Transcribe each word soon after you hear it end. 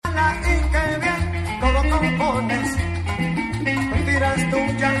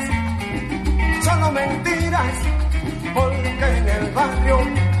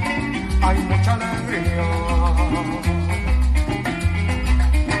alegría.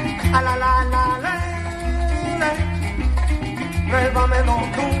 A la, pruébame lo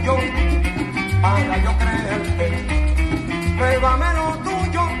tuyo para yo creerte. Pruébame lo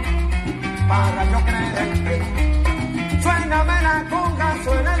tuyo para yo creerte. Suéname la conga,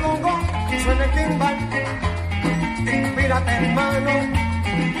 suena el bongo, suena el timbal. Inspírate, hermano,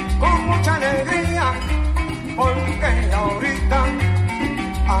 con mucha alegría, porque ahorita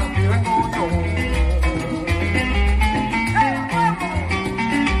aquí vengo yo.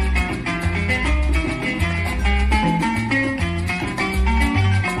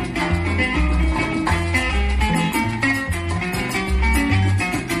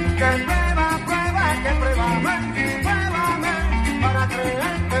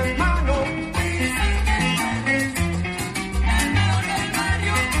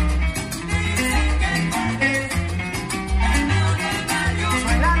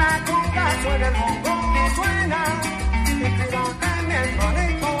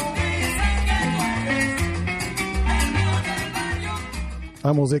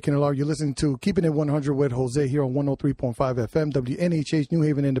 I'm Jose Candelario. You're listening to Keeping It 100 with Jose here on 103.5 FM, WNHH,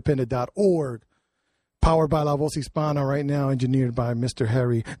 NewHavenIndependent.org. Powered by La Voz Hispana right now, engineered by Mr.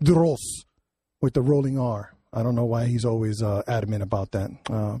 Harry Duros with the rolling R. I don't know why he's always adamant about that.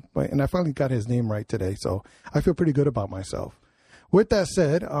 And I finally got his name right today, so I feel pretty good about myself. With that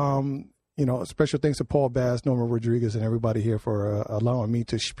said, special thanks to Paul Bass, Norman Rodriguez, and everybody here for allowing me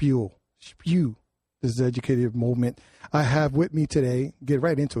to spew this educative movement. I have with me today, get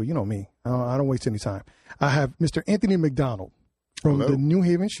right into it, you know me, I don't waste any time. I have Mr. Anthony McDonald from the New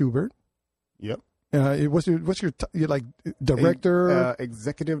Haven Shubert. Yep. What's your director?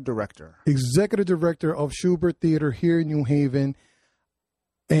 Executive director. Executive director of Shubert Theater here in New Haven.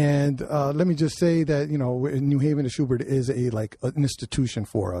 And let me just say that, in New Haven, the Shubert is an institution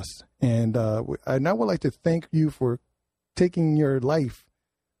for us. And I would like to thank you for taking your life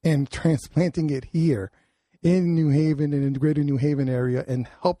and transplanting it here in New Haven and in the greater New Haven area and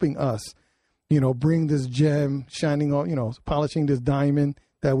helping us, bring this gem shining on, polishing this diamond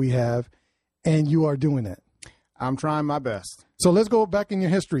that we have. And you are doing that. I'm trying my best. So let's go back in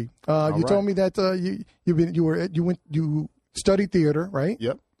your history. You told me that you studied theater, right?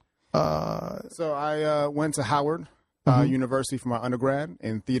 Yep. So I went to Howard University for my undergrad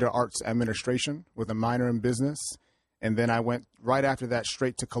in theater arts administration with a minor in business. And then I went right after that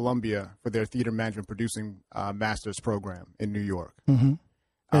straight to Columbia for their theater management producing master's program in New York. Mm-hmm.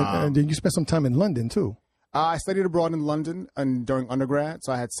 And then you spent some time in London, too. I studied abroad in London during undergrad.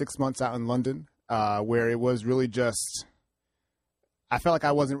 So I had 6 months out in London where it was really just, I felt like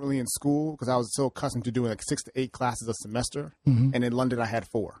I wasn't really in school because I was so accustomed to doing 6 to 8 classes a semester. Mm-hmm. And in London, I had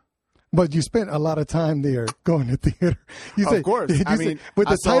 4. But you spent a lot of time there going to theater. Of course. With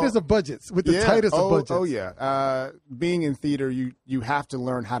the tightest of budgets. Oh, yeah. Being in theater, you have to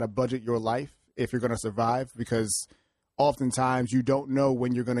learn how to budget your life if you're going to survive because oftentimes you don't know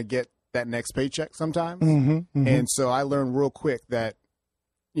when you're going to get that next paycheck sometimes. Mm-hmm, mm-hmm. And so I learned real quick that,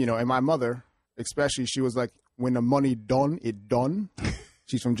 and my mother, especially, she was like, when the money done, it done.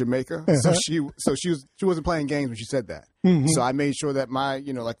 She's from Jamaica. Uh-huh. So she wasn't playing games when she said that. Mm-hmm. So I made sure that my,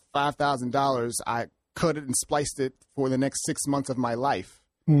 $5,000, I cut it and spliced it for the next 6 months of my life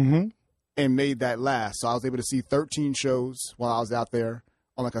mm-hmm. and made that last. So I was able to see 13 shows while I was out there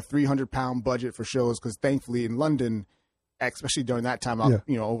on a 300-pound budget for shows. Because thankfully in London, especially during that time,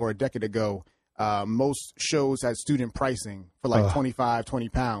 over a decade ago, most shows had student pricing for 25, 20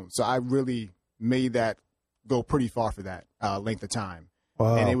 pounds. So I really made that go pretty far for that length of time.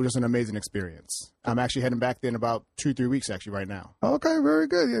 Wow. And it was just an amazing experience. I'm actually heading back there in about 2-3 weeks, actually, right now. Okay, very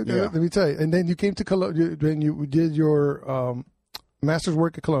good. Yeah. Let me tell you. And then you came to Columbia, then you did your master's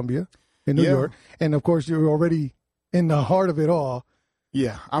work at Columbia in New York. And, of course, you were already in the heart of it all.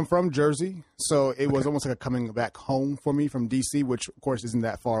 Yeah, I'm from Jersey, so it was almost like a coming back home for me from D.C., which, of course, isn't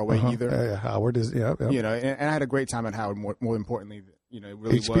that far away either. Yeah, Howard is, yeah. And I had a great time at Howard, more importantly. It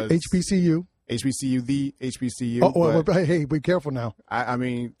really was. HBCU. HBCU, the HBCU. Hey, be careful now. I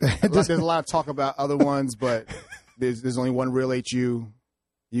mean, there's a lot of talk about other ones, but there's only one real HU,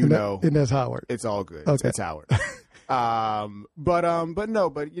 And that's Howard. It's all good. Okay. It's Howard. But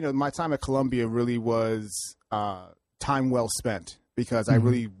my time at Columbia really was time well spent because I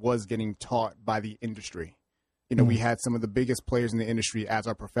really was getting taught by the industry. We had some of the biggest players in the industry as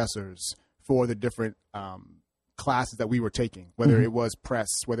our professors for the different classes that we were taking, whether it was press,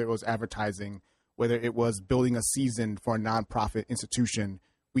 whether it was advertising, whether it was building a season for a nonprofit institution.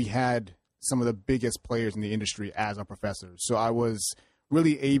 We had some of the biggest players in the industry as our professors. So I was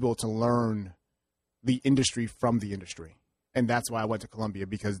really able to learn the industry from the industry. And that's why I went to Columbia,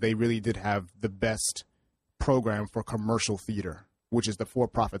 because they really did have the best program for commercial theater, which is the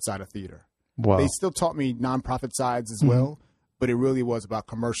for-profit side of theater. Wow. They still taught me nonprofit sides as well, but it really was about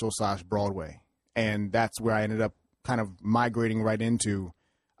commercial/Broadway. And that's where I ended up kind of migrating right into,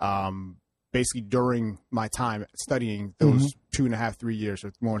 basically during my time studying those 2.5, 3 years,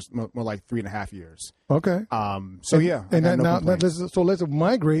 or more like 3.5 years. Okay. So yeah. And let's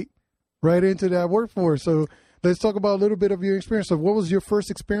migrate right into that workforce. So let's talk about a little bit of your experience. So what was your first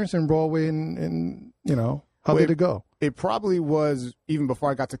experience in Broadway, and how did it go? It probably was even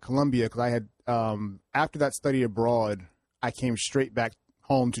before I got to Columbia, because I had, after that study abroad, I came straight back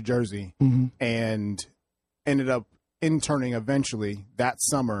home to Jersey and ended up interning eventually that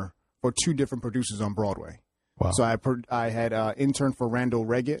summer for 2 different producers on Broadway. Wow. So I had interned for Randall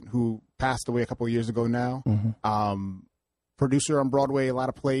Reggett, who passed away a couple of years ago now. Producer on Broadway, a lot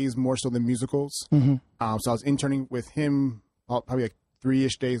of plays, more so than musicals. So I was interning with him probably like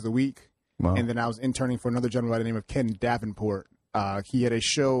 3-ish days a week. Wow. And then I was interning for another gentleman by the name of Ken Davenport. He had a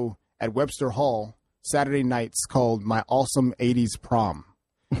show at Webster Hall Saturday nights called My Awesome 80s Prom.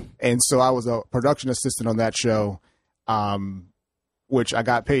 And so I was a production assistant on that show, which I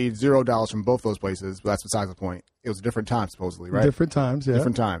got paid $0 from both those places, but that's besides the point. It was a different time, supposedly, right? Different times, yeah.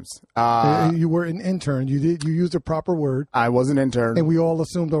 Different times. You were an intern. You used a proper word. I was an intern. And we all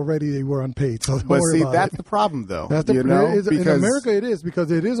assumed already they were unpaid. So don't but worry see, about that's it. the problem, though. That's the because in America it is, because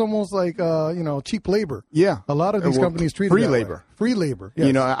it is almost like cheap labor. Yeah. A lot of these companies treat free it that labor. Way. Free labor.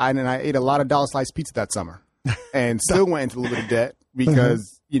 Yes. I ate a lot of dollar slice pizza that summer, and still went into a little bit of debt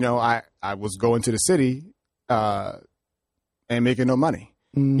because I was going to the city and making no money.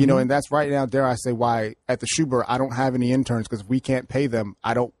 And that's right now, dare I say, why at the Shubert I don't have any interns, because if we can't pay them,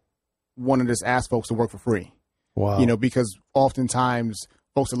 I don't want to just ask folks to work for free. Wow. Because oftentimes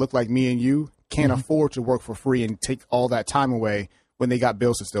folks that look like me and you can't afford to work for free and take all that time away when they got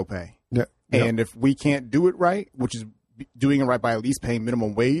bills to still pay. Yeah. And if we can't do it right, which is doing it right by at least paying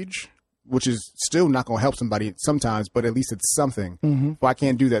minimum wage, which is still not going to help somebody sometimes, but at least it's something. If I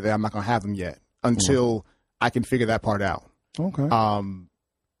can't do that, then I'm not going to have them yet until I can figure that part out. Okay.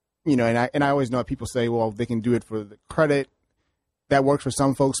 And I always know people say, well, they can do it for the credit. That works for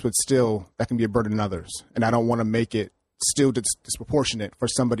some folks, but still that can be a burden on others. And I don't want to make it still disproportionate for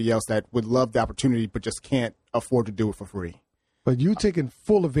somebody else that would love the opportunity, but just can't afford to do it for free. But you've taken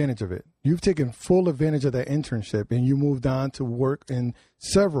full advantage of it. You've taken full advantage of that internship, and you moved on to work in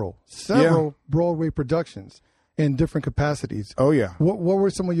several Broadway productions in different capacities. Oh, yeah. What were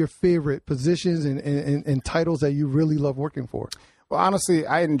some of your favorite positions and titles that you really love working for? Well, honestly,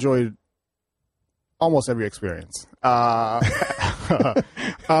 I enjoyed almost every experience. The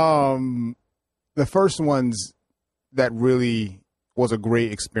first ones that really was a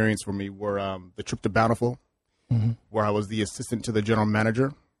great experience for me were the Trip to Bountiful, where I was the assistant to the general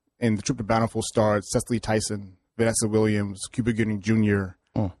manager. And the Trip to Bountiful starred Cecily Tyson, Vanessa Williams, Cuba Gooding Jr.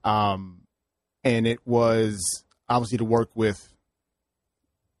 And it was obviously to work with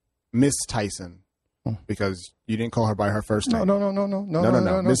Miss Tyson, because you didn't call her by her first name.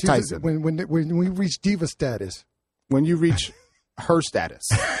 No. Miss Tyson. When we reach diva status. When you reach her status.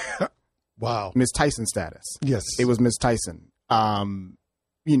 Wow. Miss Tyson status. Yes. It was Miss Tyson.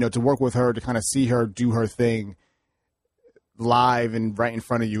 To work with her, to kind of see her do her thing live and right in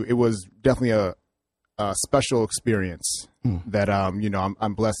front of you, it was definitely a special experience that,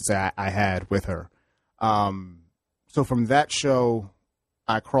 I'm blessed to say I had with her. So from that show,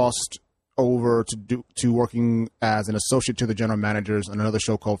 I crossed over to working as an associate to the general managers on another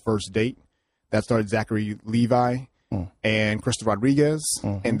show called First Date that starred Zachary Levi and Krista Rodriguez.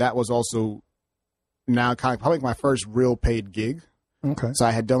 And that was also now kind of probably my first real paid gig. Okay. So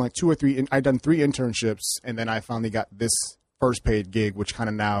I had done I'd done 3 internships, and then I finally got this first paid gig, which kind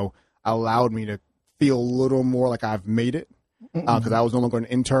of now allowed me to feel a little more like I've made it. Because I was no longer an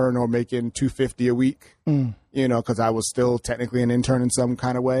intern or making $250 a week, because I was still technically an intern in some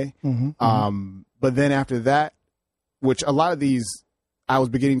kind of way. But then after that, which a lot of these I was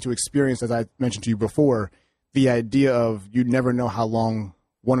beginning to experience, as I mentioned to you before, the idea of you never know how long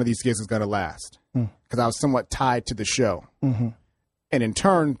one of these gigs is going to last, because I was somewhat tied to the show. And in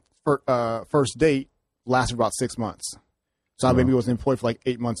turn, First Date lasted about 6 months. So I maybe was employed for like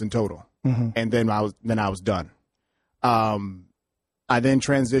 8 months in total. And then I was done. I then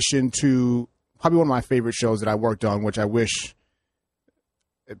transitioned to probably one of my favorite shows that I worked on, which I wish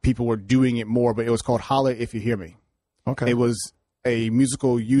people were doing it more, but it was called Holla If You Hear Me. Okay. It was a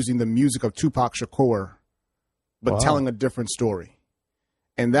musical using the music of Tupac Shakur, but telling a different story.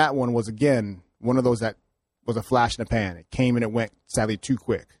 And that one was, again, one of those that was a flash in the pan. It came and it went, sadly, too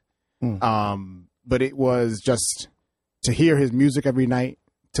quick. But it was just to hear his music every night,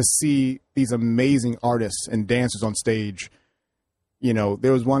 to see these amazing artists and dancers on stage. You know,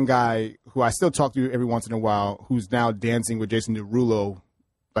 there was one guy who I still talk to every once in a while who's now dancing with Jason Derulo,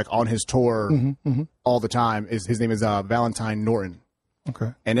 like on his tour all the time. His name is Valentine Norton.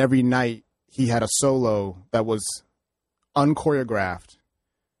 Okay. And every night he had a solo that was unchoreographed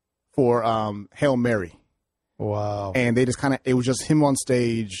for Hail Mary. Wow. And they just it was just him on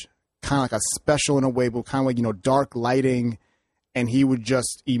stage, kind of like a special in a way, but kind of like, you know, dark lighting. And he would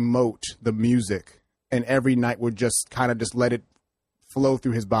just emote the music. And every night would just kind of just let it flow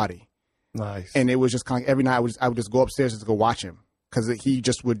through his body. Nice. And it was just kind of every night I would just go upstairs just to go watch him, because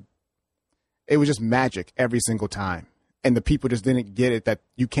it was just magic every single time. And the people just didn't get it, that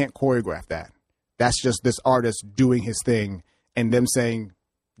you can't choreograph that. That's just this artist doing his thing and them saying,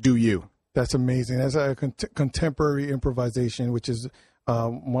 do you. That's amazing. That's a contemporary improvisation, which is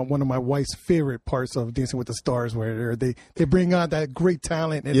one of my wife's favorite parts of Dancing with the Stars, where they bring out that great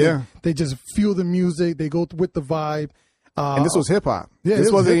talent and they just feel the music. They go with the vibe. And this was hip hop. Yeah,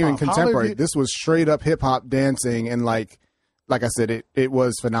 this wasn't even hip-hop. contemporary. This was straight up hip hop dancing. And like I said, it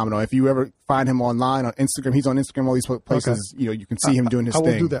was phenomenal. If you ever find him online on Instagram, he's on Instagram, all these places, you know, you can see him doing his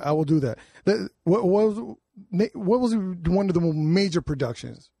thing. I will do that. What was one of the major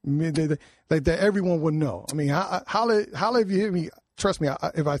productions like that everyone would know? I mean, how if you hear me, trust me,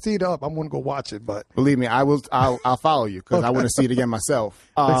 if I see it up, I'm going to go watch it. But believe me, I'll follow you, because I want to see it again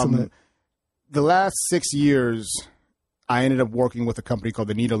myself. The last 6 years, I ended up working with a company called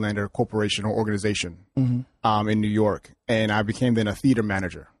the Nederlander Corporation or Organization in New York, and I became then a theater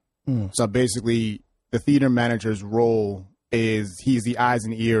manager. So basically, the theater manager's role is he's the eyes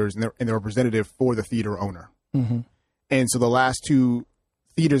and ears and the representative for the theater owner. And so the last two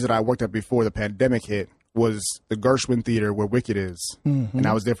theaters that I worked at before the pandemic hit was the Gershwin Theater, where Wicked is, and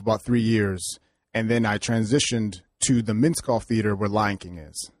I was there for about 3 years, and then I transitioned to the Minskoff Theater, where Lion King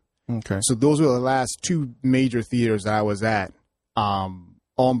is. Okay. So those were the last two major theaters that I was at on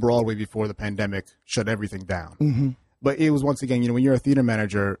Broadway before the pandemic shut everything down. But it was, once again, you know, when you're a theater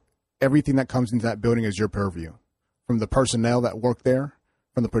manager, everything that comes into that building is your purview. From the personnel that work there,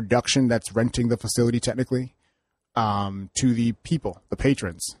 from the production that's renting the facility technically, to the people, the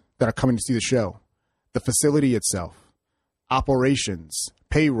patrons that are coming to see the show, the facility itself, operations,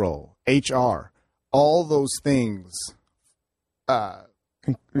 payroll, HR, all those things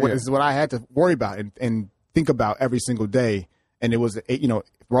is what I had to worry about and think about every single day. And it was, you know,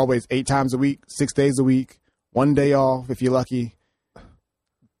 Broadway's 8 times a week, 6 days a week, 1 day off if you're lucky.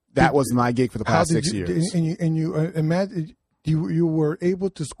 That was my gig for the past 6 years. And you imagine you were able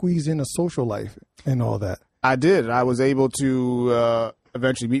to squeeze in a social life and all that. I did. I was able to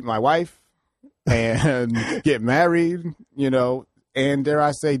eventually meet my wife and get married, you know, and dare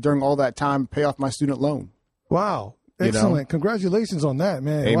I say, during all that time, pay off my student loan. Wow. Excellent. You know? Congratulations on that,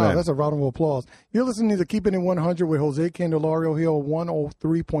 man. Amen. Wow, that's a round of applause. You're listening to Keeping It 100 with Jose Candelario here on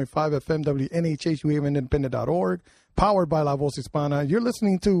 103.5 FM WNHH, NewHavenIndependent.org, powered by La Voz Hispana. You're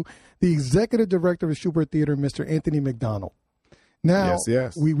listening to the Executive Director of Shubert Theater, Mr. Anthony McDonald. Now,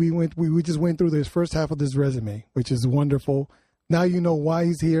 yes. We just went through this first half of this resume, which is wonderful. Now you know why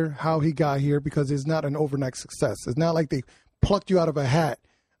he's here, how he got here, because it's not an overnight success. It's not like they plucked you out of a hat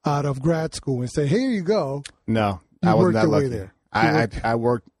out of grad school and said, "Here you go." No. You I wasn't worked that your way lucky.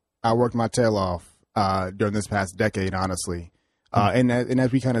 there. I worked my tail off during this past decade, honestly. And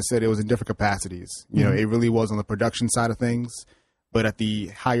as we kind of said, it was in different capacities. You know, it really was on the production side of things, but at the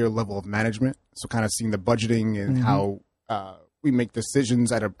higher level of management. So kind of seeing the budgeting and how we make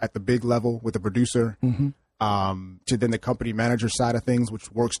decisions at the big level with the producer, to then the company manager side of things,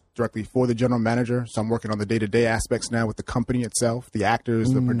 which works directly for the general manager. So I'm working on the day-to-day aspects now with the company itself, the actors,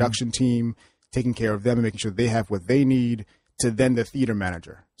 the production team, taking care of them and making sure they have what they need, to then the theater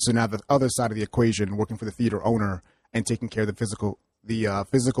manager. So now the other side of the equation, working for the theater owner and taking care of the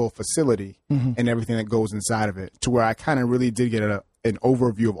physical facility and everything that goes inside of it, to where I kind of really did get an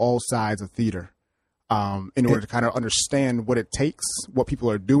overview of all sides of theater in order to kind of understand what it takes, what people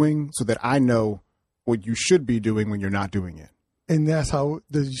are doing, so that I know what you should be doing when you're not doing it. And that's how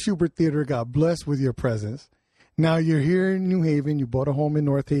the Shubert Theater got blessed with your presence. Now you're here in New Haven. You bought a home in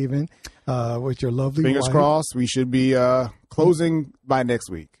North Haven with your lovely Fingers wife. crossed. We should be closing by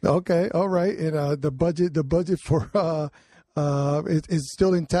next week. Okay, all right. And the budget for is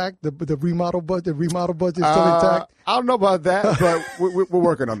still intact. The remodel budget is still intact. I don't know about that, but we're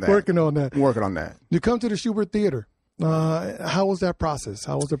working on that. Working on that. You come to the Shubert Theater. How was that process?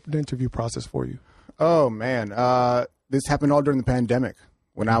 How was the interview process for you? Oh man, this happened all during the pandemic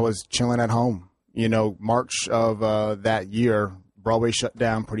when I was chilling at home. You know, March of that year, Broadway shut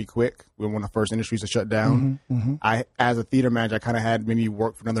down pretty quick. We were one of the first industries to shut down. I, as a theater manager, I kind of had maybe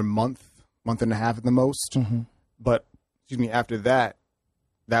work for another month and a half at the most. But after that,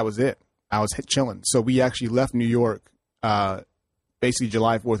 that was it. I was chilling. So we actually left New York basically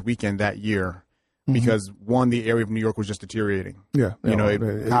July 4th weekend that year because, one, the area of New York was just deteriorating. Yeah.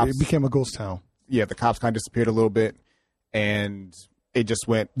 It became a ghost town. Yeah, the cops kind of disappeared a little bit, and it just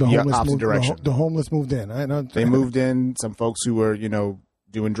went the opposite direction. The homeless moved in. They moved in. Some folks who were,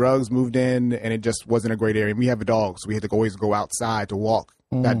 doing drugs moved in, and it just wasn't a great area. We have a dog, so we had to always go outside to walk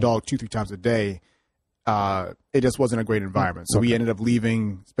that dog 2-3 times a day. It just wasn't a great environment. So we ended up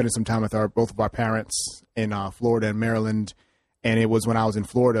leaving, spending some time with both of our parents in Florida and Maryland. And it was when I was in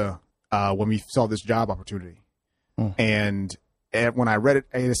Florida when we saw this job opportunity. And when I read it,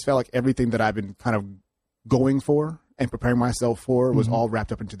 it just felt like everything that I've been kind of going for and preparing myself for was all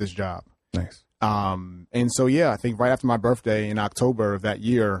wrapped up into this job. Nice. And so, I think right after my birthday in October of that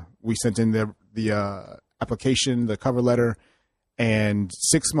year, we sent in the application, the cover letter, and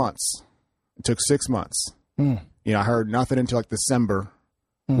 6 months. It took 6 months. I heard nothing until like December,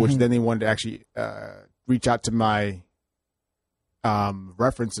 which then they wanted to actually reach out to my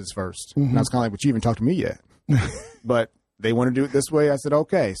references first. And I was kind of like, but you even talked to me yet? But they want to do it this way. I said,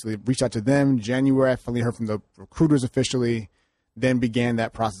 okay. So they reached out to them. January, I finally heard from the recruiters officially, then began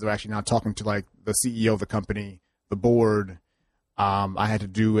that process of actually now talking to like the CEO of the company, the board. I had to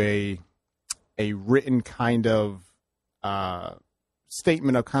do a written kind of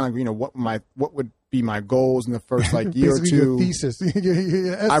statement of kind of, what would be my goals in the first like year or two. Your thesis.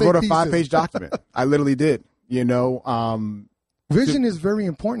 I wrote a 5-page document. I literally did, Vision is very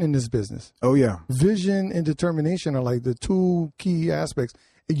important in this business. Oh, yeah. Vision and determination are like the two key aspects.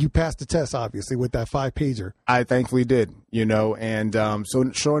 You passed the test, obviously, with that 5-pager. I thankfully did, and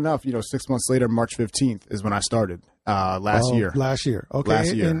so sure enough, 6 months later, March 15th is when I started last year. Last year. Okay.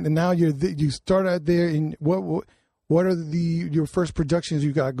 Last year. And now you start out there. And what are your first productions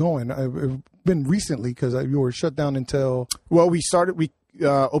you got going? It's been recently because you were shut down until. Well, we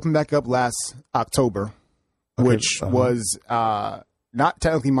opened back up last October. Okay. Which was not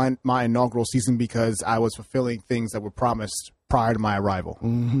technically my inaugural season because I was fulfilling things that were promised prior to my arrival.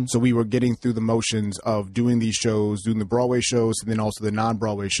 So we were getting through the motions of doing these shows, doing the Broadway shows, and then also the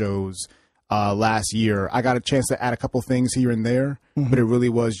non-Broadway shows last year. I got a chance to add a couple things here and there, but it really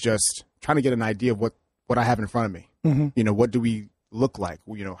was just trying to get an idea of what I have in front of me. What do we look like?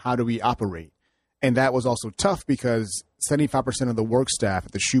 How do we operate? And that was also tough because 75% of the work staff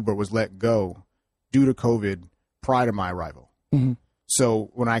at the Shubert was let go due to COVID prior to my arrival. So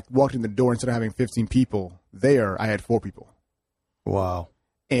when I walked in the door, instead of having 15 people there, I had 4 people. Wow.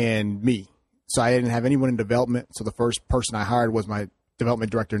 And me. So I didn't have anyone in development. So the first person I hired was my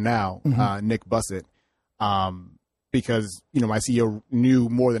development director now, Nick Bussett, because, my CEO knew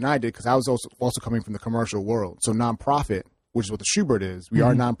more than I did because I was also coming from the commercial world. So nonprofit, which is what the Shubert is, we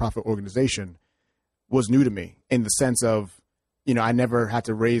are a nonprofit organization, was new to me in the sense of, I never had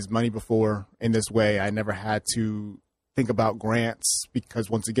to raise money before in this way. I never had to think about grants because,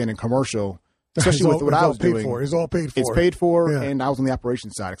 once again, in commercial, especially with what I was doing, it's all paid for. It's paid for, and I was on the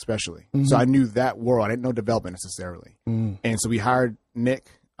operations side especially. So I knew that world. I didn't know development necessarily. And so we hired Nick,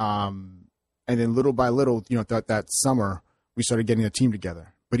 and then little by little, that summer, we started getting a team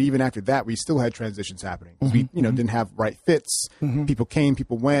together. But even after that, we still had transitions happening. We, didn't have right fits. People came,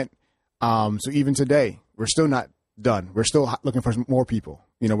 people went. So even today, we're still not done. We're still looking for more people.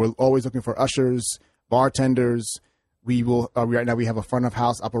 We're always looking for ushers, bartenders. We will right now we have a front of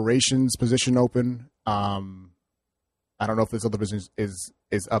house operations position open. I don't know if this other business is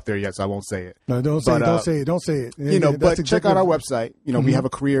up there yet, so I won't say it. No, don't say it. But check out our website. We have a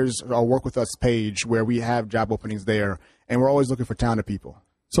careers or work with us page where we have job openings there, and we're always looking for talented people.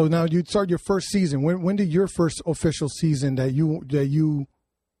 So now you start your first season. When did your first official season that you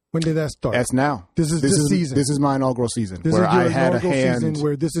when did that start? That's now. This season. This is my inaugural season where I had a hand. Season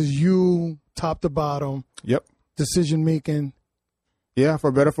where this is you top to bottom. Yep. Decision making. Yeah,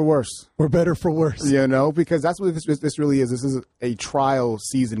 for better, for worse. For better, for worse. Because that's what this really is. This is a trial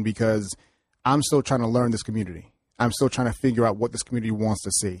season because I'm still trying to learn this community. I'm still trying to figure out what this community wants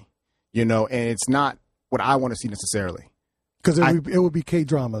to see. And it's not what I want to see necessarily. Because it would be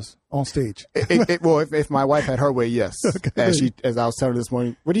K-dramas on stage. Well, if my wife had her way, yes. Okay. As I was telling her this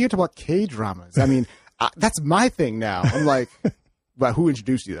morning, what do you talk about K-dramas? I mean, that's my thing now. I'm like, but who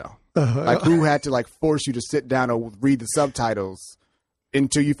introduced you though? Like who had to force you to sit down or read the subtitles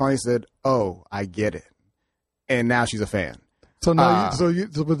until you finally said, "Oh, I get it," and now she's a fan. So now,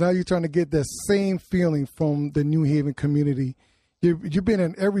 but now you're trying to get that same feeling from the New Haven community. You've been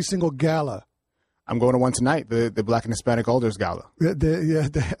in every single gala I'm going to one tonight, the Black and Hispanic Elders Gala.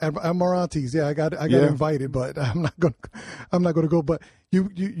 The Amarantes. Yeah, I got invited, but I'm not gonna go. But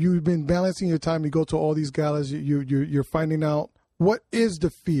you've been balancing your time. You go to all these galas. You're finding out what is the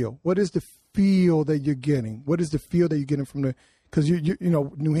feel. What is the feel that you're getting? What is the feel that you're getting from the? Because you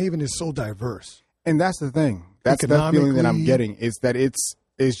know New Haven is so diverse. And that's the thing. That's the feeling that I'm getting is that it's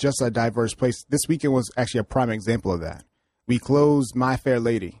just a diverse place. This weekend was actually a prime example of that. We closed My Fair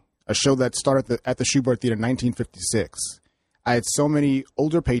Lady, a show that started at the Shubert Theater in 1956. I had so many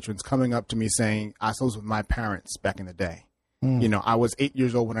older patrons coming up to me saying, I saw this with my parents back in the day. You know, I was 8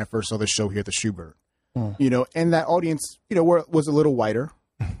 years old when I first saw the show here at the Shubert. You know, and that audience, you know, was a little whiter,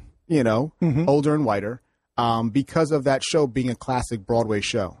 you know, older and whiter, because of that show being a classic Broadway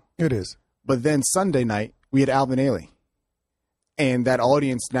show. It is. But then Sunday night, we had Alvin Ailey. And that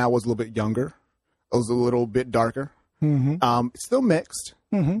audience now was a little bit younger. It was a little bit darker. Still mixed.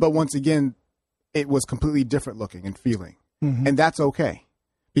 But once again, it was completely different looking and feeling. And that's okay.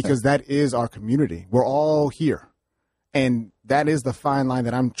 Because that is our community. We're all here. And that is the fine line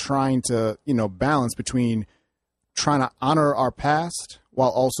that I'm trying to, you know, balance between trying to honor our past while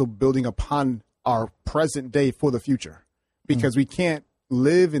also building upon our present day for the future. Because we can't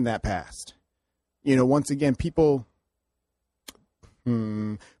live in that past. You know, once again, people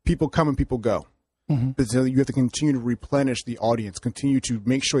come and people go. But so you have to continue to replenish the audience, continue to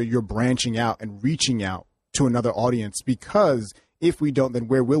make sure you're branching out and reaching out to another audience, because if we don't, then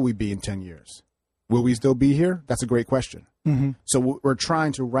where will we be in 10 years? Will we still be here? That's a great question. So we're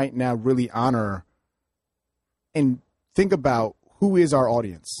trying to right now really honor and think about who is our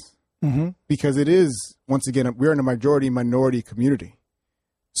audience, because it is, once again, we're in a majority minority community.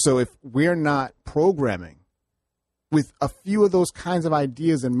 So if we're not programming with a few of those kinds of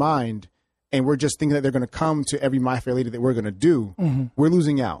ideas in mind, and we're just thinking that they're going to come to every My Fair Lady that we're going to do, we're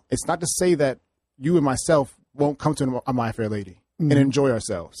losing out. It's not to say that you and myself won't come to a My Fair Lady and enjoy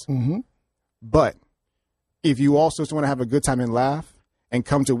ourselves. But if you also just want to have a good time and laugh and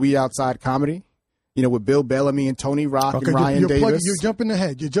come to We Outside Comedy, you know, with Bill Bellamy and Tony Rock and Ryan Davis. You're jumping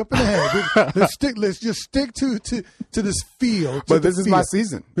ahead. Let's just stick to this feel. But this is my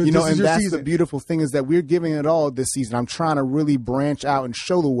season. You know, and that's the beautiful thing, is that we're giving it all this season. I'm trying to really branch out and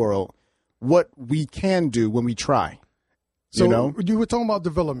show the world what we can do when we try. So you know? You were talking about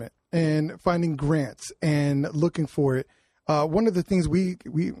development and finding grants and looking for it. One of the things we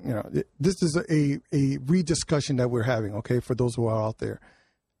you know, this is a rediscussion that we're having, okay, for those who are out there.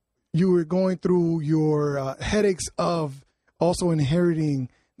 You were going through your headaches of also inheriting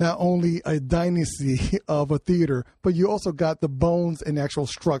not only a dynasty of a theater, but you also got the bones and actual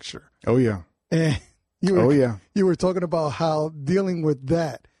structure. Oh, yeah. And you were talking about how dealing with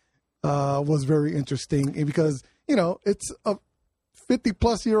that was very interesting, because, you know, it's a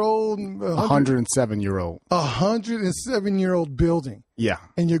 50-plus-year-old, 107-year-old, 107-year-old building. Yeah.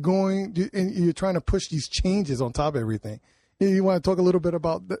 And you're trying to push these changes on top of everything. You want to talk a little bit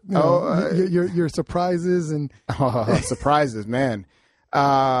about your surprises and surprises, man.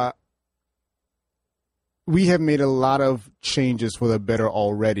 We have made a lot of changes for the better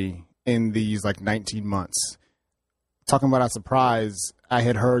already in these 19 months. Talking about a surprise, I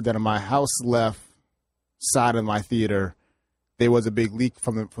had heard that on my house left side of my theater, there was a big leak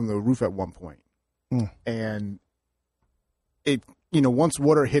from the roof at one point. And it, you know, once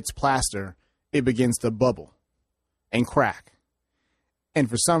water hits plaster, it begins to bubble and crack. And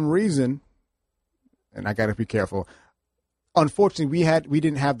for some reason, and I got to be careful, unfortunately, we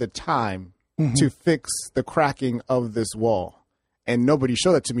didn't have the time to fix the cracking of this wall. And nobody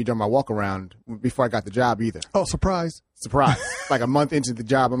showed it to me during my walk around before I got the job either. Oh, surprise. Surprise. Like a month into the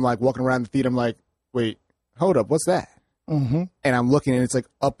job, I'm like walking around the theater. I'm like, wait, hold up. What's that? And I'm looking, and it's like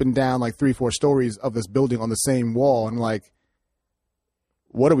up and down 3-4 stories of this building on the same wall. And I'm like,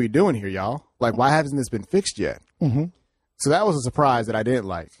 what are we doing here, y'all? Like, why hasn't this been fixed yet? So that was a surprise that I didn't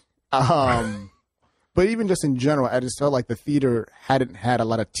like. But even just in general, I just felt like the theater hadn't had a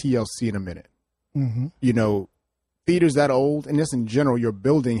lot of TLC in a minute. You know, theaters that old, and just in general, your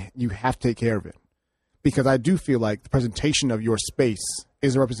building, you have to take care of it. Because I do feel like the presentation of your space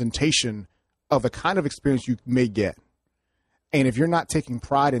is a representation of the kind of experience you may get. And if you're not taking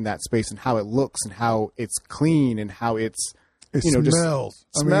pride in that space and how it looks and how it's clean and how it smells,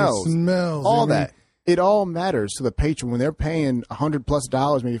 all that, it all matters to the patron when they're paying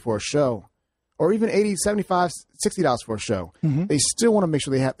 $100+ maybe for a show, or even $80, $75, $60 for a show. They still want to make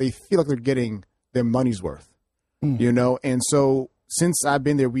sure they feel like they're getting their money's worth, you know? And so since I've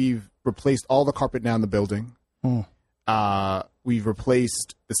been there, we've replaced all the carpet down the building. We've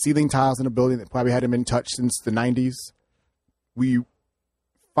replaced the ceiling tiles in the building that probably hadn't been touched since the 90s. We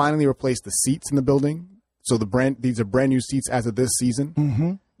finally replaced the seats in the building. So these are brand new seats as of this season.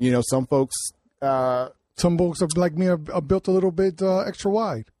 Mm-hmm. You know, some folks are like me are built a little bit extra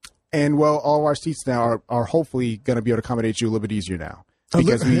wide. And well, all of our seats now are hopefully going to be able to accommodate you a little bit easier now.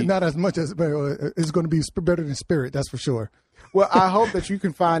 Because not as much as it's going to be better than Spirit, that's for sure. Well, I hope that you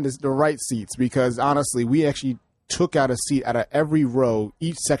can find the right seats, because honestly, we actually took out a seat out of every row,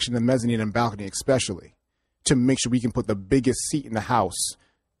 each section, the mezzanine and balcony especially, to make sure we can put the biggest seat in the house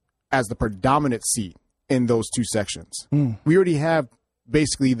as the predominant seat in those two sections. We already have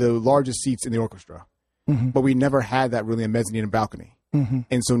basically the largest seats in the orchestra, but we never had that really in mezzanine and balcony.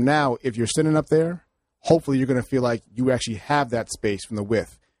 And so now if you're sitting up there, hopefully you're going to feel like you actually have that space from the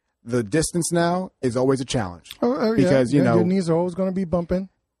width. The distance now is always a challenge because, you know, your knees are always going to be bumping.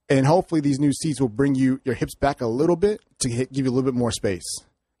 And hopefully these new seats will bring your hips back a little bit to give you a little bit more space.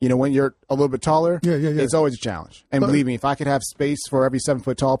 You know, when you're a little bit taller, it's always a challenge. And believe me, if I could have space for every 7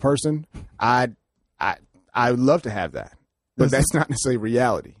 foot tall person, I would love to have that. But that's not necessarily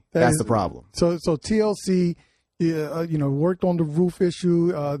reality. That's the problem. So TLC, worked on the roof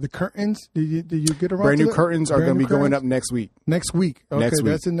issue. The curtains, did you get around? Brand to new that? curtains are going to be going up next week. Next week. Okay, next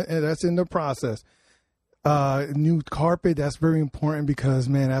week. That's in the process. New carpet, that's very important because,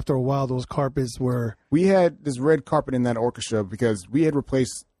 man, after a while, those carpets were... We had this red carpet in that orchestra because we had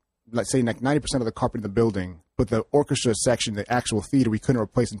replaced, let's say, like 90% of the carpet in the building, but the orchestra section, the actual theater, we couldn't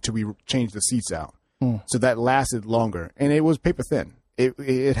replace until we changed the seats out. So that lasted longer. And it was paper thin.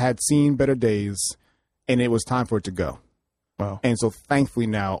 It had seen better days, and it was time for it to go. Wow. And so thankfully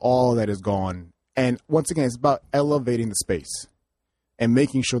now all that is gone. And once again, it's about elevating the space and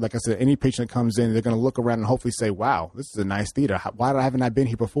making sure, like I said, any patient that comes in, they're going to look around and hopefully say, wow, this is a nice theater. Why haven't I been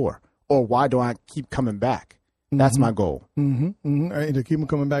here before? Or why do I keep coming back? That's my goal. And to keep them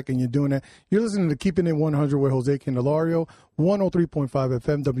coming back, and you're doing that. You're listening to Keeping It 100 with Jose Candelario, 103.5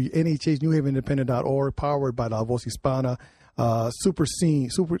 FM, WNHH, NewHavenIndependent.org, powered by La Voz Hispana,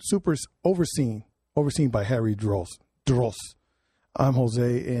 overseen by Harry Dross. I'm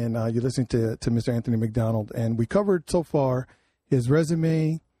Jose, and you're listening to Mr. Anthony McDonald. And we covered so far his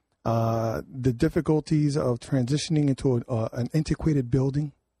resume, the difficulties of transitioning into an antiquated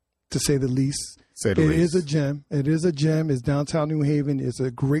building, to say the least. It is a gem. It is a gem. It's downtown New Haven. It's a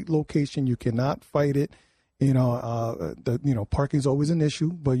great location. You cannot fight it. Parking's always an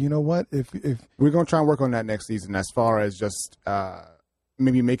issue. But you know what? If we're going to try and work on that next season, as far as just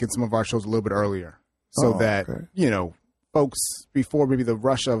maybe making some of our shows a little bit earlier, so that folks, before maybe the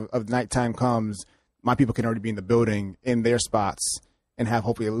rush of nighttime comes, my people can already be in the building in their spots and have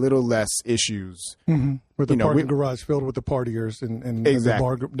hopefully a little less issues. With the parking garage filled with the partiers and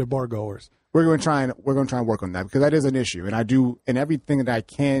the bar goers. We're going to try and work on that, because that is an issue, and I do, and everything that I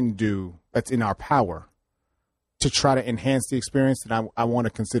can do that's in our power to try to enhance the experience, and I want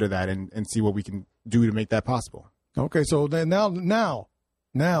to consider that and see what we can do to make that possible. Okay, so then now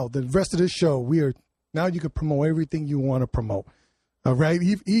the rest of this show, now you can promote everything you want to promote. All right,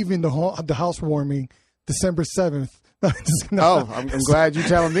 even the housewarming, December 7th. I'm glad you're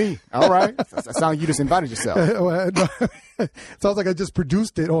telling me. All right. That sounds like you just invited yourself. Sounds like I just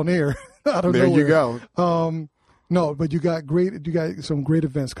produced it on air. There you go. No, but you got some great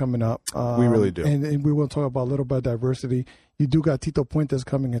events coming up. We really do. And we will talk about a little bit of diversity. You do got Tito Puentes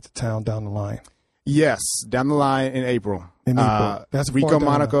coming into town down the line. Yes, down the line in April. That's Rico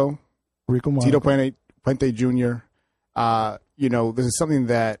Monaco, Tito Puente Jr. This is something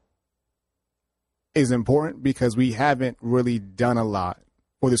that is important because we haven't really done a lot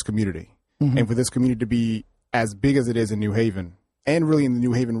for this community. And for this community to be as big as it is in New Haven and really in the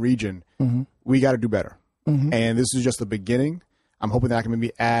New Haven region, we got to do better. And this is just the beginning. I'm hoping that I can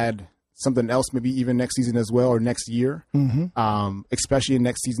maybe add something else, maybe even next season as well, or next year, especially in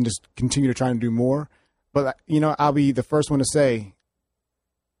next season, just continue to try and do more. But, I'll be the first one to say,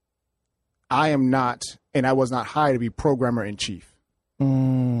 I am not, and I was not hired to be programmer in chief.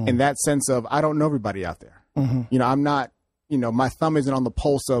 In that sense of, I don't know everybody out there. I'm not, my thumb isn't on the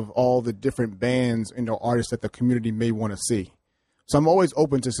pulse of all the different bands and artists that the community may want to see. So I'm always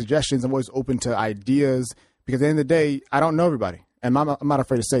open to suggestions. I'm always open to ideas, because at the end of the day, I don't know everybody. And I'm not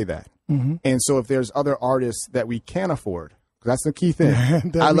afraid to say that. And so if there's other artists that we can afford, because that's the key thing.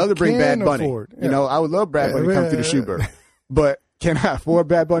 I love to bring Bad Bunny. Yeah. I would love Bad Bunny to come through the Shubert. But can I afford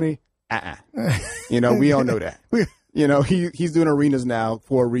Bad Bunny? We all know that. He's doing arenas now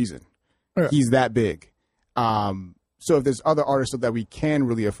for a reason. He's that big. So if there's other artists that we can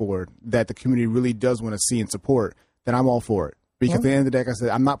really afford, that the community really does want to see and support, then I'm all for it. Because at the end of the day, like I said,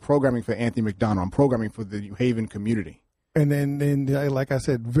 I'm not programming for Anthony McDonald. I'm programming for the New Haven community. And then like I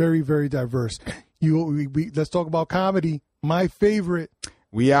said, very, very diverse. Let's talk about comedy. My favorite.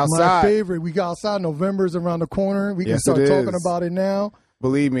 We outside. My favorite. We got outside. November's around the corner. We can Yes, start it talking is. about it now.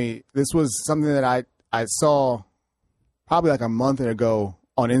 Believe me, this was something that I saw probably like a month ago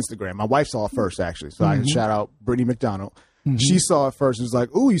on Instagram. My wife saw it first, actually. So I can shout out Brittany McDonald. She saw it first and was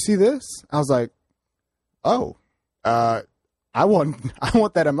like, "Ooh, you see this?" I was like, "Oh, I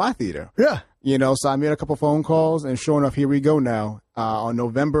want that in my theater." Yeah. You know, so I made a couple phone calls, and sure enough, here we go now. On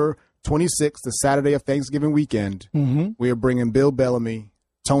November 26th, the Saturday of Thanksgiving weekend, we are bringing Bill Bellamy,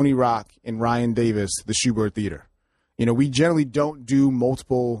 Tony Rock, and Ryan Davis to the Shubert Theater. You know, we generally don't do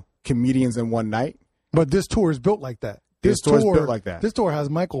multiple comedians in one night. But this tour is built like that. This tour is built like that. This tour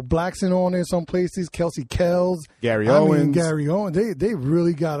has Michael Blackson on there some places, Kelsey Kells, Gary Owens. Gary Owens. They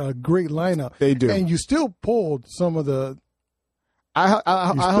really got a great lineup. They do. And you still pulled some of the... I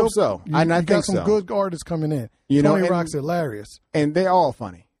hope so. You I got think some so. good artists coming in. You know, Tony and- Rock's hilarious. And they're all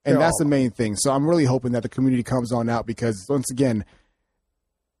funny. And They're that's all the main thing. So I'm really hoping that the community comes on out because, once again,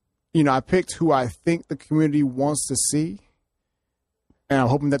 you know, I picked who I think the community wants to see, and I'm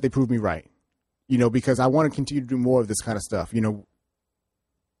hoping that they prove me right. You know, because I want to continue to do more of this kind of stuff. You know,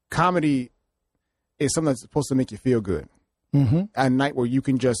 comedy is something that's supposed to make you feel good. A night where you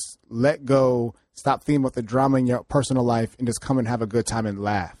can just let go, stop thinking about the drama in your personal life, and just come and have a good time and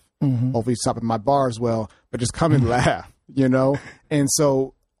laugh. Hopefully stop at my bar as well, but just come and laugh, you know? And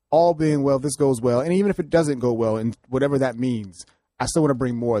so all being well, this goes well. And even if it doesn't go well, and whatever that means, I still want to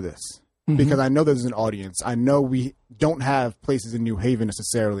bring more of this because I know there's an audience. I know we don't have places in New Haven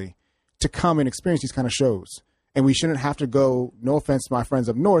necessarily to come and experience these kind of shows. And we shouldn't have to go, no offense to my friends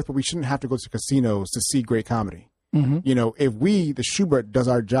up north, but we shouldn't have to go to casinos to see great comedy. You know, if we, the Shubert, does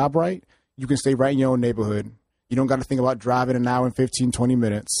our job right, you can stay right in your own neighborhood. You don't got to think about driving an hour and 15, 20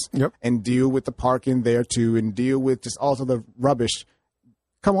 minutes and deal with the parking there too and deal with just all of the rubbish.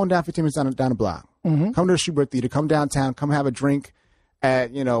 Come on down 15 minutes down the block. Come to the Shubert Theater. Come downtown. Come have a drink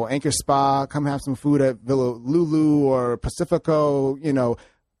at, you know, Anchor Spa. Come have some food at Villa Lulu or Pacifico. You know,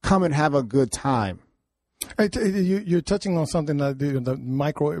 come and have a good time. You're touching on something that the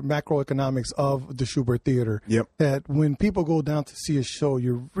macroeconomics of the Shubert Theater. That when people go down to see a show,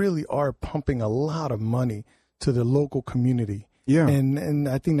 you really are pumping a lot of money to the local community. And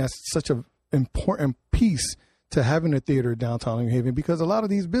I think that's such an important piece to having a theater downtown New Haven because a lot of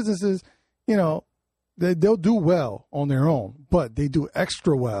these businesses, you know, they'll do well on their own, but they do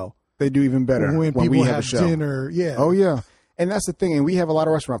extra well. They do even better when people we have have a show. dinner. Oh, yeah. And that's the thing. And we have a lot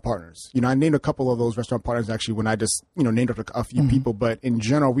of restaurant partners. You know, I named a couple of those restaurant partners actually when I just, you know, named a few people. But in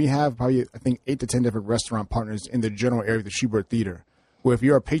general, we have probably, I think, 8 to 10 different restaurant partners in the general area of the Shubert Theater, where if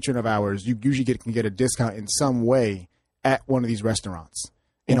you're a patron of ours, you usually can get a discount in some way at one of these restaurants.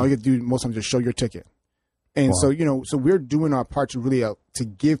 And all you have to do most times is show your ticket. And so, you know, so we're doing our part to really to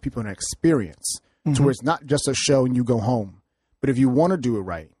give people an experience to where it's not just a show and you go home. But if you want to do it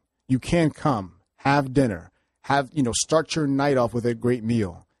right, you can come, have dinner, start your night off with a great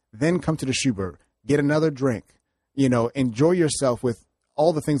meal, then come to the Shubert, get another drink, you know, enjoy yourself with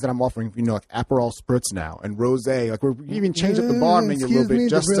all the things that I'm offering, you know, like Aperol Spritz now and Rosé. Like we're even change up the bar menu a little bit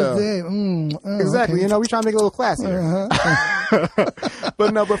just to exactly, okay. You know, we try to make it a little classier.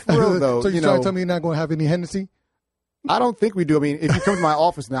 But for real though, so you trying to tell me you're not going to have any Hennessy? I don't think we do. I mean, if you come to my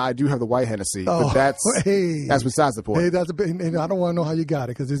office now, I do have the white Hennessy, but that's besides the point. Hey, and I don't want to know how you got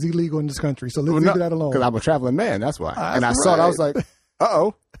it because it's illegal in this country. So let's leave that alone. Because I'm a traveling man, that's why. And I saw it, I was like,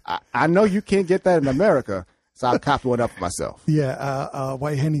 I know you can't get that in America, so I copped one up for myself. Yeah,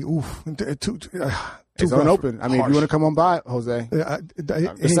 white Henny, oof. It's unopened. I mean, if you want to come on by, Jose, I'm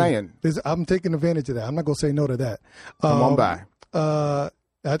just saying. I'm taking advantage of that. I'm not going to say no to that. Come on by.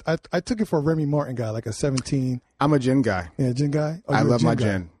 I took it for a Remy Martin guy, like a 17. I'm a gin guy. Yeah, gin guy? I love my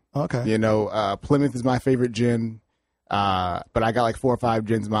gin. Okay. You know, Plymouth is my favorite gin, but I got like 4 or 5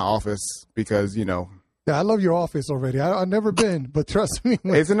 gins in my office because, you know. Yeah, I love your office already. I've never been, but trust me.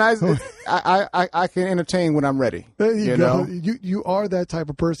 It's a nice, I can entertain when I'm ready. There you go. Know? You are that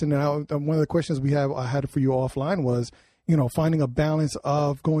type of person. And one of the questions I had for you offline was, you know, finding a balance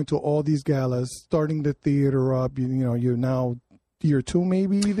of going to all these galas, starting the theater up, you know, you're now year 2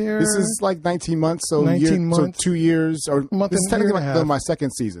 maybe there. This is like 19 months, so 19 months. So 2 years, or this is technically my second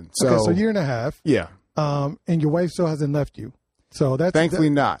season. So okay, so a year and a half. Yeah. And your wife still hasn't left you. So that's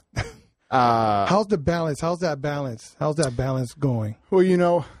thankfully not. How's the balance? How's that balance going? Well, you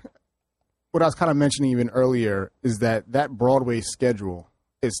know, what I was kind of mentioning even earlier is that Broadway schedule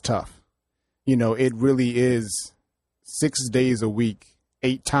is tough. You know, it really is 6 days a week,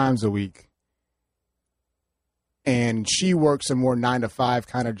 8 times a week. And she works a more 9 to 5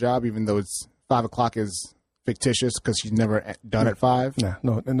 kind of job, even though it's 5 o'clock is fictitious because she's never done at 5.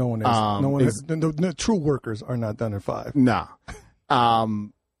 No one is. No true workers are not done at 5. Nah.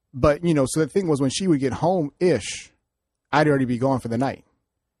 But, you know, so the thing was when she would get home-ish, I'd already be gone for the night.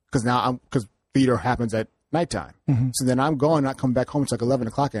 Because theater happens at nighttime. So then I'm gone, I come back home, it's like 11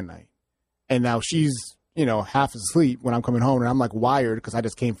 o'clock at night. And now she's, you know, half asleep when I'm coming home, and I'm like wired because I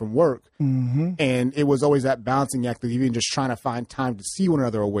just came from work. And it was always that balancing act of even just trying to find time to see one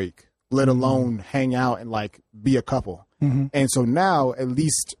another awake, let alone hang out and like be a couple. And so now at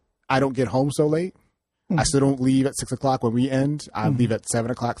least I don't get home so late. I still don't leave at 6 o'clock when we end. I leave at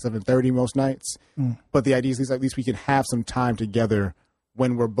 7 o'clock, 7:30 most nights. But the idea is at least we can have some time together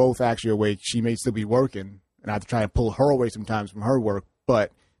when we're both actually awake. She may still be working, and I have to try and pull her away sometimes from her work.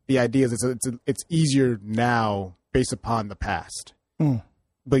 But the idea is it's easier now based upon the past.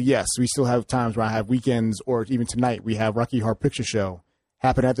 But yes, we still have times where I have weekends, or even tonight we have Rocky Horror Picture Show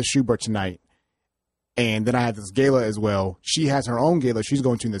happen at the Shubert tonight. And then I have this gala as well. She has her own gala she's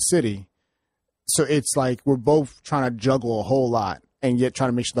going to in the city. So it's like we're both trying to juggle a whole lot and yet trying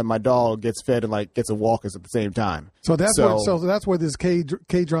to make sure that my dog gets fed and like gets a walkers at the same time. So that's where this K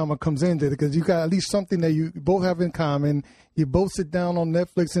drama comes into, because you got at least something that you both have in common. You both sit down on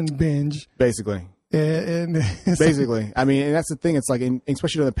Netflix and binge. Basically. And basically. I mean, and that's the thing. It's like,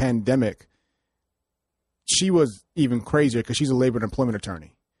 especially during the pandemic, she was even crazier because she's a labor and employment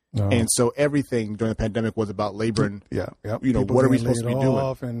attorney. And so everything during the pandemic was about labor and, you know, people, what are we supposed to be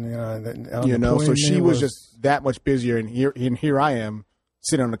doing? And, you know, so she was just that much busier. And here I am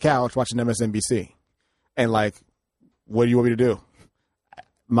sitting on the couch watching MSNBC. And like, what do you want me to do?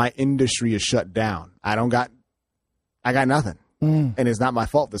 My industry is shut down. I got nothing. And it's not my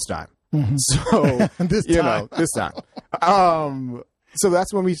fault this time. So, this time. So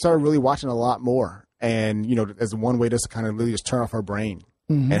that's when we started really watching a lot more. And, you know, as one way just to kind of really just turn off her brain.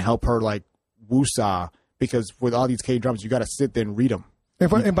 And help her like woosah, because with all these K-dramas, you got to sit there and read them.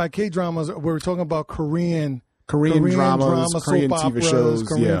 And by K-dramas, we're talking about Korean dramas, Korean soap TV operas, shows,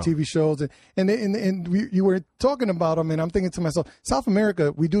 Korean TV shows, and you were talking about them, and I'm thinking to myself, South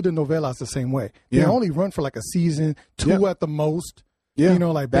America, we do the novelas the same way. They only run for like a season, 2 at the most. You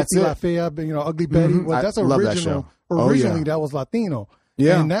know, like Betty La Fea, you know, Ugly Betty. Well, that's original. Originally, that was Latino.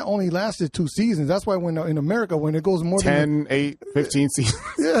 Yeah. And that only lasted 2 seasons. That's why when in America, when it goes more 10, 8, 15 seasons.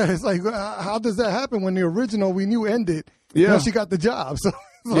 Yeah, it's like, how does that happen when the original we knew ended once she got the job? So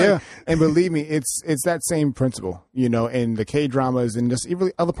and believe me, it's that same principle, you know, in the K-dramas and just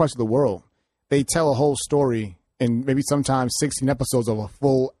even other parts of the world. They tell a whole story in maybe sometimes 16 episodes of a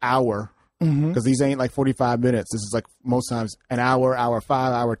full hour, because these ain't like 45 minutes. This is like most times an hour, hour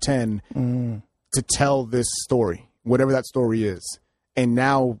 5, hour 10 to tell this story, whatever that story is. And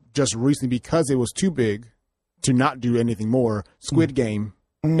now, just recently, because it was too big to not do anything more, Squid Game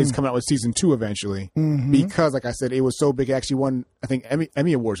is coming out with season 2 eventually. Because, like I said, it was so big, it actually won, I think,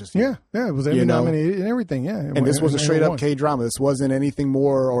 Emmy Awards this year. Yeah, it was Emmy nominated and everything, And this was a straight-up K-drama. This wasn't anything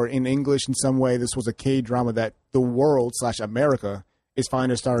more or in English in some way. This was a K-drama that the world / America is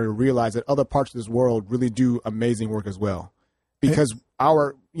finally starting to realize that other parts of this world really do amazing work as well. Because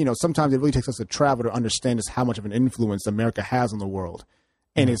sometimes it really takes us to travel to understand just how much of an influence America has on the world.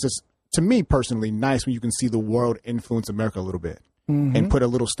 And it's just, to me personally, nice when you can see the world influence America a little bit and put a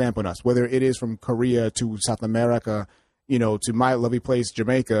little stamp on us, whether it is from Korea to South America, you know, to my lovely place,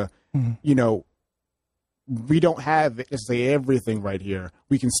 Jamaica. You know, we don't have necessarily everything right here.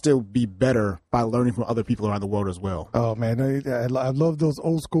 We can still be better by learning from other people around the world as well. Oh, man, I love those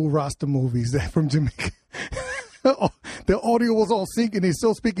old school Rasta movies from Jamaica. The audio was all synced and they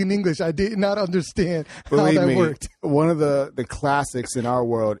still speaking English. I did not understand how that worked. One of the classics in our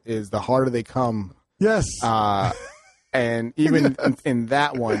world is The Harder They Come. Yes. And even in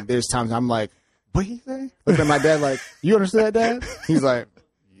that one, there's times I'm like, what did he say? Looking at my dad like, you understand that, Dad? He's like,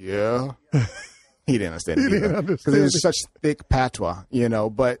 yeah. He didn't understand it because it was such thick patois, you know.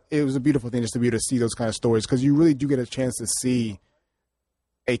 But it was a beautiful thing just to be able to see those kind of stories, because you really do get a chance to see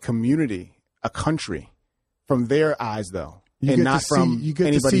a community, a country, from their eyes, though, and not from anybody else's. You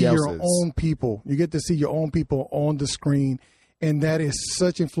get to see your own people. You get to see your own people on the screen, and that is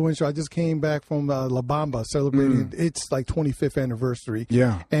such influential. I just came back from La Bamba celebrating its like 25th anniversary.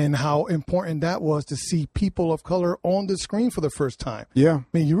 Yeah, and how important that was to see people of color on the screen for the first time. Yeah,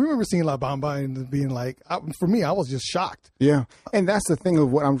 I mean, you remember seeing La Bamba and being like, for me, I was just shocked. Yeah, and that's the thing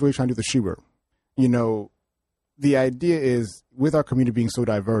of what I'm really trying to do with Shubert. You know, the idea is with our community being so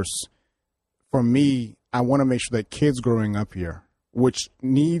diverse. For me, I want to make sure that kids growing up here, which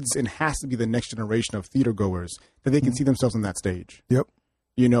needs and has to be the next generation of theater goers, that they can see themselves on that stage. Yep.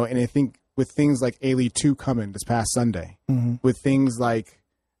 You know, and I think with things like A-League 2 coming this past Sunday, with things like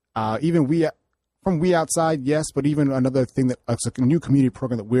even from We Outside, yes, but even another thing it's like a new community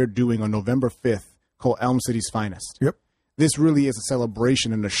program that we're doing on November 5th called Elm City's Finest. Yep. this really is a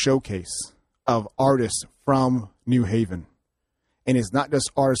celebration and a showcase of artists from New Haven. And it's not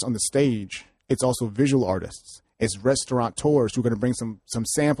just artists on the stage. It's also visual artists. It's restaurateurs who are going to bring some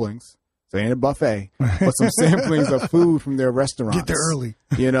samplings. So it ain't a buffet, but some samplings of food from their restaurants. Get there early.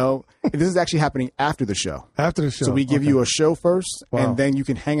 You know, this is actually happening after the show. After the show. So we give you a show first, and then you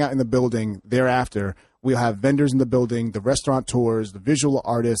can hang out in the building thereafter. We'll have vendors in the building, the restaurateurs, the visual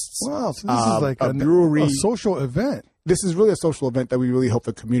artists. Wow, so this is like a brewery. A social event. This is really a social event that we really hope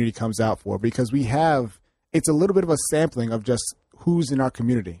the community comes out for, because it's a little bit of a sampling of just who's in our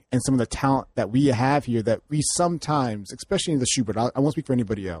community and some of the talent that we have here that we sometimes, especially in the Shubert, I won't speak for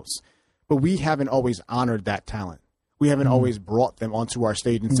anybody else, but we haven't always honored that talent. We haven't always brought them onto our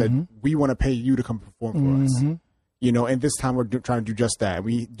stage and said, we want to pay you to come perform for us. You know, and this time we're trying to do just that.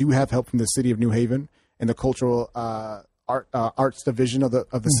 We do have help from the city of New Haven and the cultural arts division of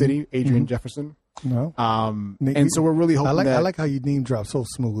the city, Adrian Jefferson. No. And so we're really hoping I like how you name drop so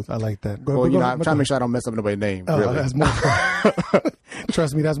smooth. I like that. I'm trying to make sure I don't mess up nobody's name. Really. That's more.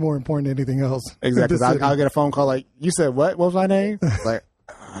 Trust me, that's more important than anything else. Exactly. I'll get a phone call like, you said what? What was my name? Like,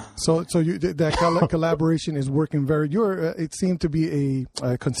 so that collaboration is working very. It seemed to be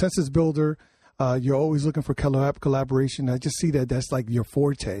a consensus builder. You're always looking for collaboration. I just see that's like your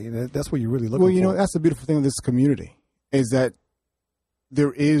forte. That's what you're really looking for. Well, you know, that's the beautiful thing of this community is that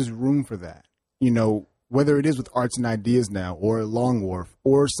there is room for that. You know, whether it is with Arts and Ideas now or Long Wharf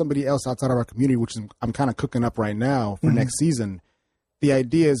or somebody else outside of our community, which I'm kind of cooking up right now for next season, the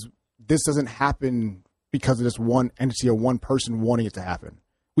idea is this doesn't happen because of just one entity or one person wanting it to happen.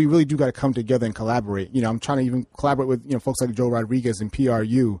 We really do got to come together and collaborate. You know, I'm trying to even collaborate with, you know, folks like Joe Rodriguez and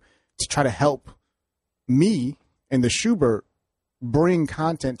PRU to try to help me and the Shubert bring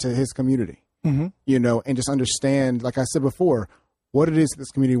content to his community, you know, and just understand, like I said before, what it is that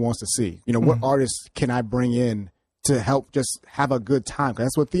this community wants to see. You know, what artists can I bring in to help just have a good time? 'Cause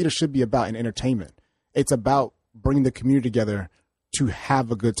that's what theater should be about in entertainment. It's about bringing the community together to have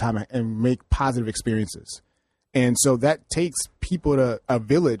a good time and make positive experiences. And so that takes people to a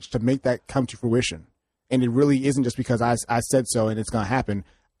village to make that come to fruition. And it really isn't just because I said so and it's going to happen.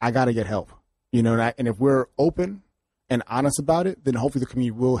 I got to get help. You know, and if we're open and honest about it, then hopefully the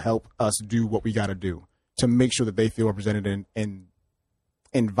community will help us do what we got to do to make sure that they feel represented and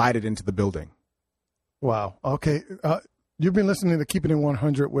invited into the building. Wow. Okay. You've been listening to Keeping It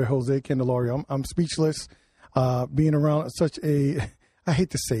 100 with Jose Candelario. I'm speechless. Being around such I hate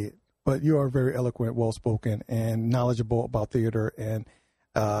to say it, but you are very eloquent, well-spoken, and knowledgeable about theater. And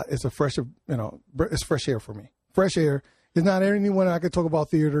it's fresh air for me. Fresh air. It's not anyone I could talk about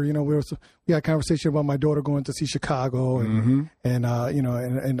theater. You know, we had a conversation about my daughter going to see Chicago and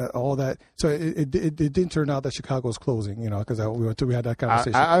all that. So it didn't turn out that Chicago was closing, you know, because we had that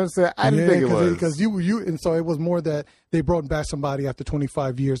conversation. I didn't think it was. Because and so it was more that they brought back somebody after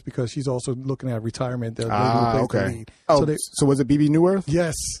 25 years because she's also looking at retirement. Okay. So was it BB Newirth?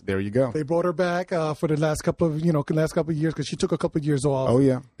 Yes. There you go. They brought her back for the last couple of years because she took a couple of years off. Oh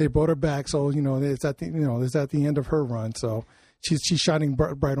yeah. They brought her back, so it's at the end of her run. So she's shining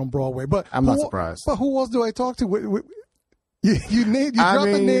bright on Broadway. But I'm not surprised. But who else do I talk to? You drop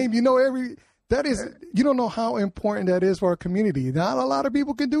a name. You know that is. You don't know how important that is for our community. Not a lot of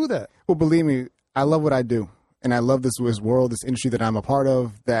people can do that. Well, believe me, I love what I do, and I love this world, this industry that I'm a part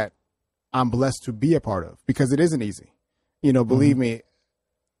of, that I'm blessed to be a part of, because it isn't easy. You know, believe me,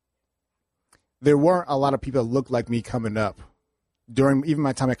 there weren't a lot of people that looked like me coming up during even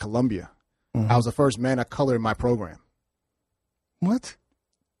my time at Columbia. I was the first man of color in my program. What?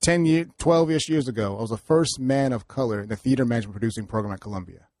 12-ish years ago, I was the first man of color in the theater management producing program at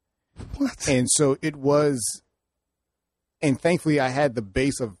Columbia. What? And so it was, and thankfully I had the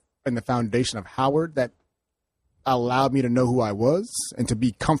base and the foundation of Howard that allowed me to know who I was and to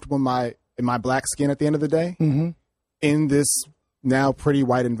be comfortable in my black skin at the end of the day in this now pretty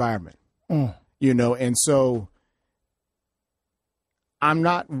white environment. You know, and so I'm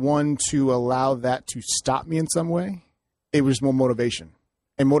not one to allow that to stop me in some way. It was more motivation.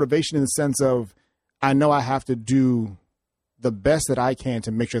 And motivation in the sense of, I know I have to do the best that I can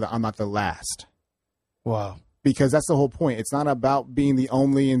to make sure that I'm not the last. Wow. Because that's the whole point. It's not about being the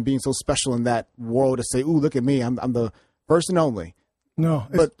only and being so special in that world to say, ooh, look at me. I'm the first and only. No.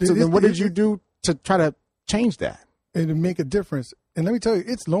 But then what did you do to try to change that? And to make a difference. And let me tell you,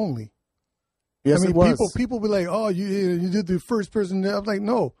 it's lonely. Yes, I mean, it was. people be like, "Oh, you did the first person." I'm like,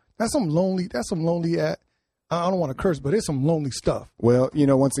 no, that's some lonely. I don't want to curse, but it's some lonely stuff. Well, you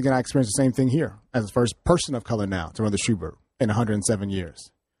know, once again, I experienced the same thing here as the first person of color now to run the Shubert in 107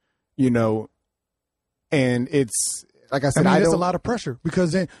 years. You know, and it's like I said, I mean, there's a lot of pressure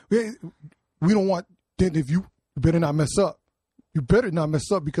because then we don't want. Then if you You better not mess up. You better not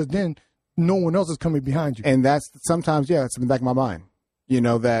mess up because then no one else is coming behind you. And that's sometimes, it's in the back of my mind,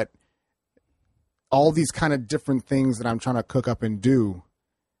 that all these kind of different things that I'm trying to cook up and do,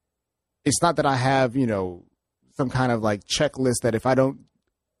 it's not that I have, some kind of like checklist that if I don't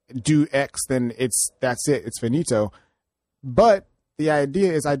do X, then that's it. It's finito. But the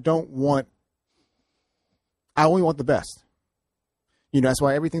idea is I only want the best. That's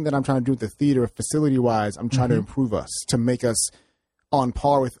why everything that I'm trying to do with the theater, facility-wise, I'm trying to improve us to make us on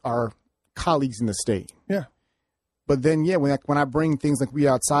par with our colleagues in the state. Yeah. But then, when I bring things like We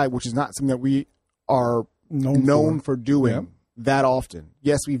Outside, which is not something that we are known for doing that often.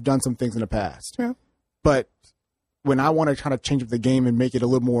 Yes, we've done some things in the past. Yeah. But when I want to try to change up the game and make it a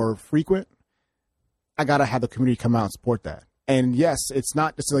little more frequent, I got to have the community come out and support that. And yes, it's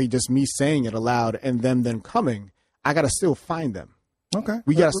not necessarily just me saying it aloud and them then coming. I got to still find them. Okay.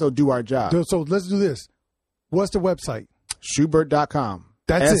 We got to still do our job. So let's do this. What's the website? Shubert.com.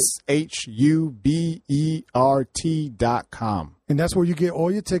 That's SHUBERT.com. And that's where you get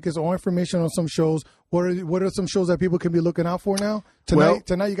all your tickets, all information on some shows. What are some shows that people can be looking out for now?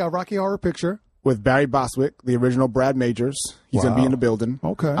 Tonight you got Rocky Horror Picture. With Barry Bostwick, the original Brad Majors. He's going to be in the building.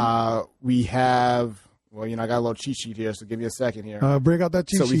 Okay. We have, I got a little cheat sheet here, so give me a second here. Break out that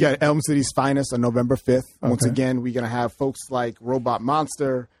cheat sheet. So we got Elm City's Finest on November 5th. Once again, we're going to have folks like Robot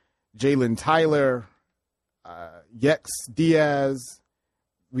Monster, Jalen Tyler, Yex Diaz.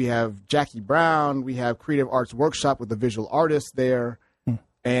 We have Jackie Brown. We have Creative Arts Workshop with the visual artist there.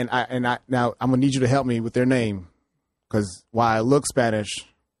 And I now I'm going to need you to help me with their name because while I look Spanish,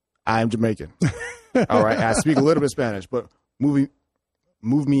 I am Jamaican. All right. I speak a little bit Spanish, but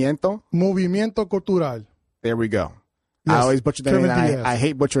Movimiento Cultural. There we go. Yes. I always butcher their name. I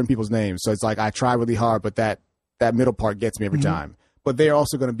hate butchering people's names. So it's like I try really hard, but that middle part gets me every time. But they're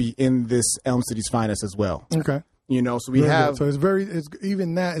also going to be in this Elm City's Finest as well. Okay. So we have. So it's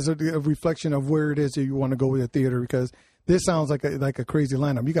even that is a reflection of where it is that you want to go with the theater because this sounds like a crazy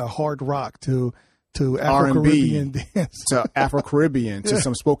lineup. You got hard rock to Afro-Caribbean dance. To Afro-Caribbean, to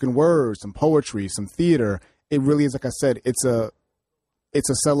some spoken words, some poetry, some theater. It really is, like I said, it's a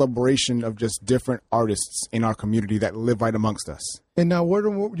celebration of just different artists in our community that live right amongst us. And now, what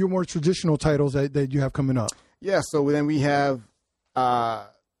are your more traditional titles that you have coming up? Yeah, so then we have A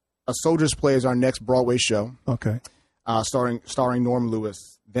Soldier's Play is our next Broadway show. Okay. Starring Norm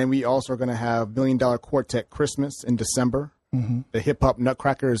Lewis. Then we also are going to have $1 Million Quartet Christmas in December. The Hip Hop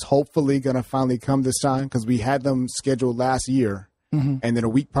Nutcracker is hopefully going to finally come this time because we had them scheduled last year. And then a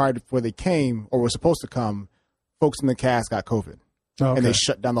week prior to before they came or were supposed to come, folks in the cast got COVID. Okay. And they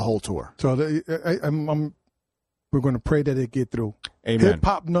shut down the whole tour. So we're going to pray that it get through. Amen. Hip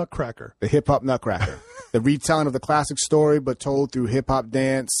Hop Nutcracker. The Hip Hop Nutcracker. The retelling of the classic story, but told through hip hop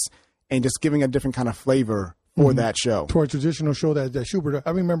dance and just giving a different kind of flavor for that show. For a traditional show that Shubert.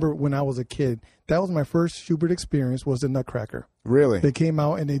 I remember when I was a kid, that was my first Shubert experience was the Nutcracker. Really? They came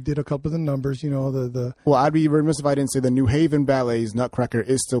out and they did a couple of the numbers, the Well, I'd be remiss if I didn't say the New Haven Ballet's Nutcracker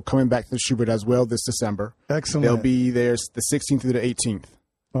is still coming back to Shubert as well this December. Excellent. They'll be there the 16th through the 18th.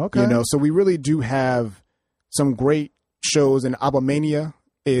 Okay. So we really do have some great shows, and ABBA Mania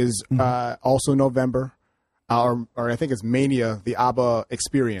is also November. Or I think it's Mania, the ABBA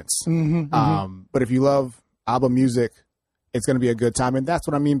Experience. But if you love ABBA music, it's going to be a good time. And that's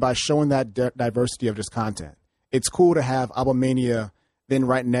what I mean by showing that diversity of just content. It's cool to have ABBA Mania then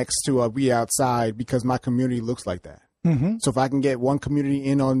right next to We Outside because my community looks like that. So if I can get one community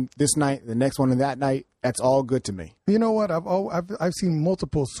in on this night, the next one on that night, that's all good to me. You know what? I've seen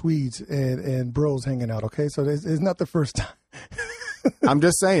multiple Swedes and bros hanging out, okay? So it's not the first time. I'm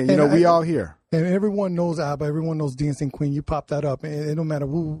just saying, we all here. And everyone knows ABBA. Everyone knows Dancing Queen. You pop that up. And it don't matter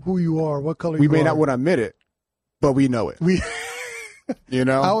who you are, what color you are. We may not want to admit it, but we know it.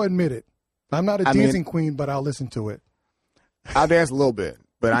 I'll admit it. I'm not a dancing queen, but I'll listen to it. I'll dance a little bit,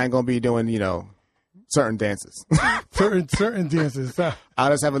 but I ain't going to be doing, certain dances. certain dances.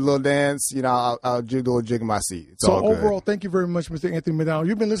 I'll just have a little dance. I'll do a little jig in my seat. It's all good. Overall, thank you very much, Mr. Anthony McDonald.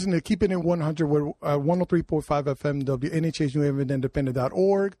 You've been listening to Keeping It 100 with 103.5 FM, WNHH New Haven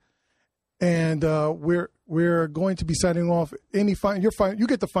Independent.org. And we're going to be signing off. You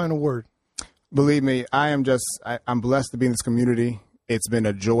get the final word. Believe me, I'm blessed to be in this community. It's been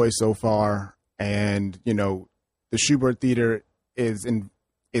a joy so far. And, the Shubert Theater is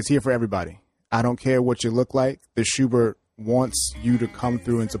here for everybody. I don't care what you look like. The Shubert wants you to come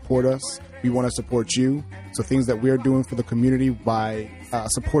through and support us. We want to support you. So things that we're doing for the community by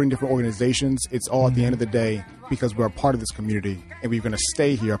supporting different organizations, it's all at the end of the day because we're a part of this community and we're going to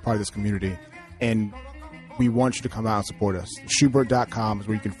stay here a part of this community. And we want you to come out and support us. Shubert.com is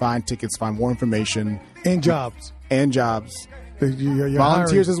where you can find tickets, find more information. And jobs. You're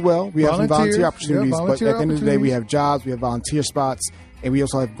volunteers hiring. as well. We have some volunteer opportunities, Yeah, but at the end of the day, we have jobs, we have volunteer spots, and we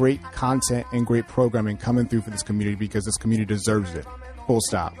also have great content and great programming coming through for this community because this community deserves it. Full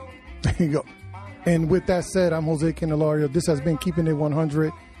stop. There you go. And with that said, I'm Jose Candelario. This has been Keeping It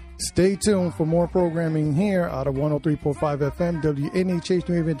 100. Stay tuned for more programming here out of 103.5 FM, WNHH,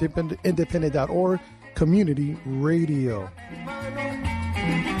 New Haven Independent.org, Community Radio.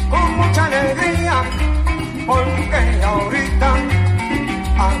 Con mucha alegría,